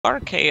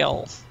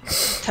Arcale.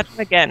 Touch him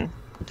again.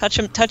 Touch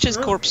him. Touch his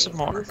corpse some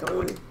more.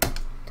 Touch.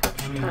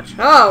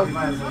 Oh.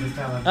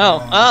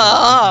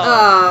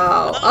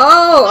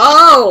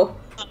 Oh.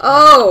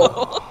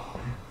 Oh.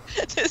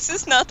 This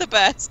is not the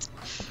best.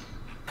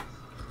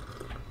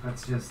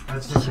 That's just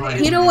why.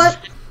 You know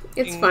what?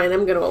 It's fine.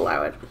 I'm gonna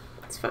allow it.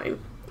 It's fine.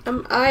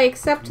 I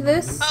accept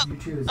this.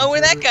 Oh,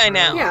 we're that guy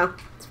now. Yeah,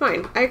 it's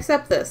fine. I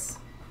accept this.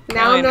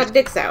 Now I'm not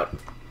dicks out.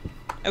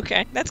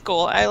 Okay, that's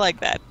cool. I like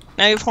that.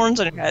 Now you have horns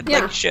on your head. Yeah.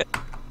 Like shit.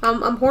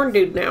 I'm horn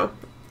dude now.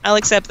 I'll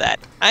accept that.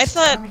 I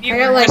thought you I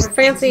got were like just-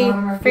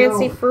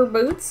 fancy fur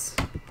boots.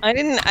 I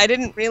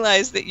didn't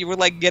realize that you were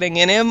like getting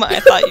in him.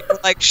 I thought you were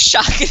like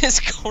shocking his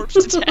corpse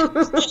to death. I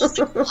was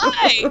like,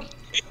 why?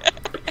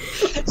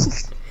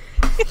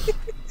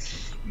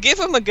 Give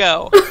him a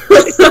go.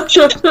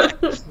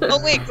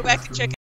 Oh wait, go back and check